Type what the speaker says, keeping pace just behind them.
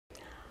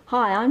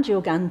Hi, I'm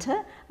Jill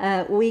Gunter.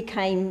 We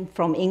came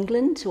from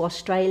England to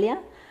Australia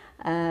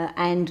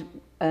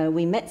and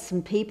we met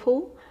some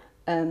people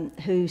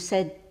who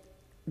said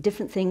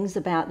different things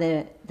about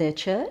their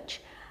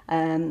church,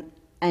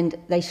 and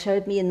they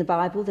showed me in the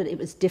Bible that it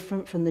was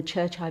different from the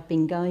church I'd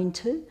been going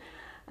to.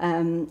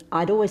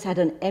 I'd always had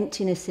an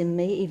emptiness in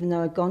me even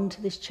though I'd gone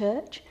to this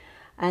church,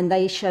 and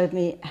they showed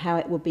me how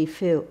it would be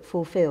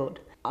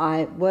fulfilled.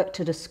 I worked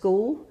at a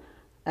school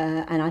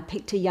and I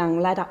picked a young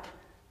lad up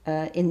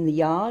in the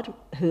yard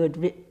who had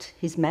ripped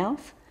his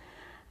mouth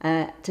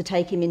to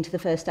take him into the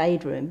first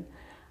aid room.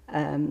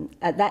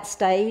 At that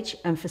stage,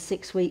 and for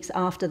 6 weeks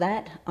after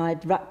that,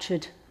 I'd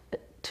ruptured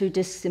 2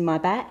 discs in my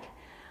back,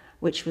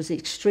 which was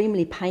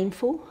extremely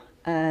painful.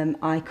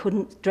 I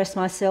couldn't dress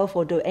myself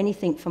or do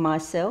anything for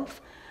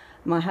myself.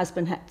 My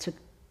husband had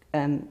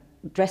to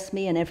dress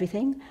me and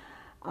everything.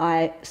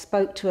 I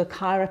spoke to a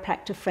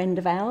chiropractor friend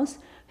of ours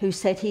who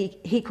said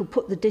he could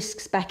put the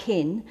discs back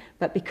in,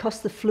 but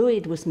because the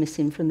fluid was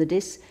missing from the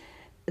discs,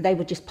 they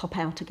would just pop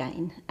out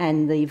again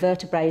and the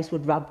vertebrae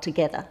would rub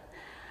together.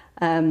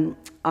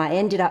 I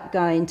ended up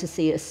going to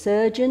see a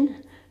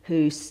surgeon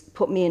who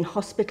put me in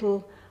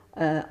hospital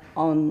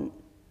on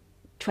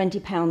 20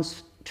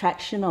 pounds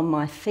traction on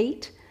my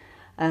feet,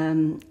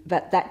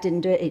 but that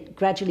didn't do it. It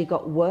gradually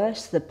got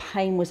worse. The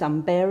pain was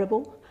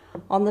unbearable.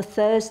 On the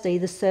Thursday,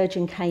 the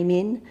surgeon came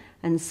in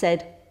and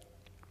said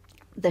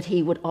that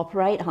he would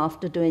operate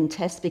after doing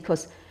tests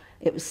because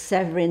it was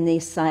severing the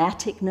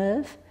sciatic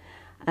nerve.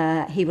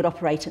 He would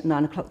operate at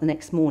 9 o'clock the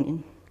next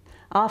morning.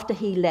 After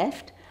he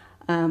left,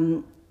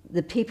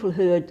 the people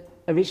who had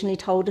originally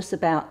told us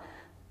about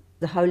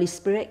the Holy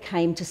Spirit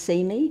came to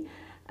see me.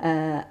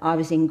 I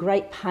was in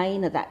great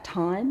pain at that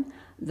time.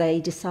 They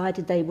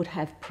decided they would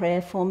have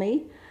prayer for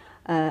me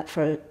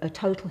for a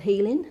total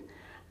healing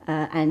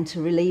and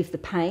to relieve the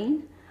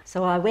pain.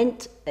 So I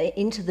went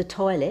into the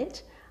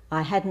toilet.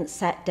 I hadn't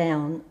sat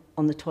down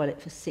on the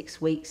toilet for 6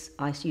 weeks.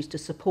 I used to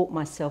support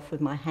myself with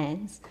my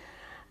hands.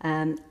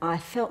 I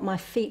felt my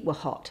feet were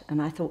hot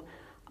and I thought,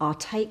 I'll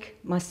take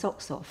my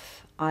socks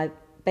off. I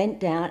bent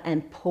down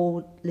and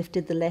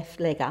lifted the left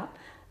leg up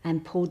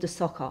and pulled the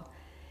sock off.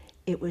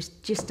 It was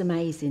just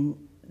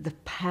amazing, the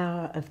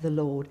power of the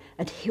Lord.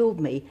 It healed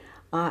me.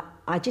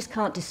 I just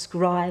can't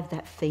describe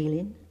that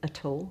feeling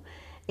at all.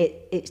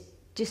 It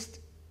just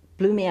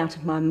blew me out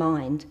of my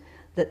mind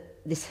that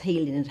this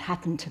healing had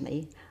happened to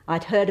me.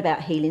 I'd heard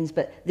about healings,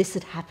 but this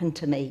had happened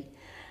to me.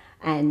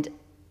 And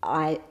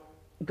I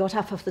got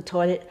up off the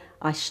toilet,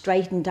 I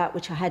straightened up,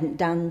 which I hadn't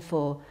done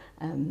for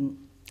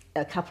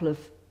a couple of,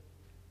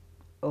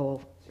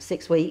 or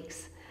 6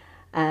 weeks.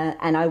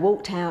 And I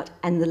walked out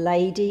and the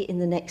lady in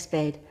the next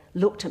bed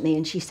looked at me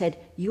and she said,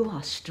 "You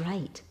are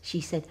straight."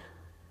 She said,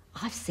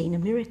 "I've seen a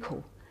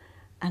miracle."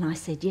 And I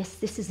said, "Yes,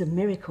 this is a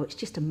miracle. It's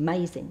just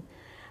amazing."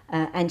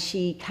 And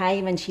she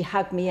came and she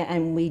hugged me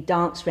and we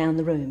danced around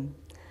the room.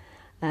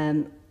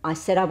 I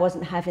said I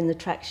wasn't having the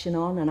traction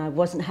on and I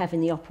wasn't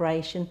having the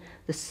operation.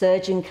 The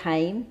surgeon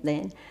came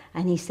then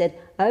and he said,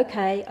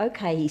 okay,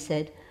 he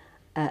said,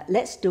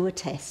 let's do a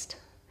test.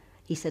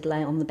 He said,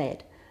 lay on the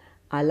bed.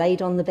 I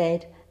laid on the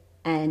bed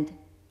and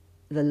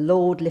the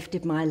Lord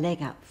lifted my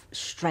leg up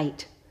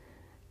straight,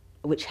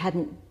 which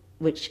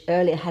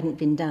earlier hadn't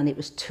been done. It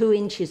was 2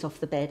 inches off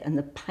the bed and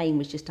the pain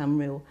was just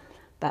unreal.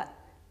 But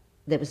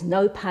there was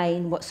no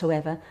pain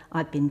whatsoever.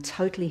 I'd been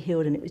totally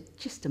healed and it was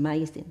just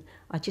amazing.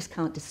 I just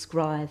can't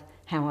describe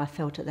how I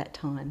felt at that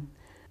time.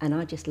 And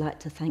I just like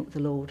to thank the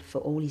Lord for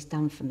all he's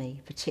done for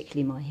me,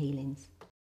 particularly my healings.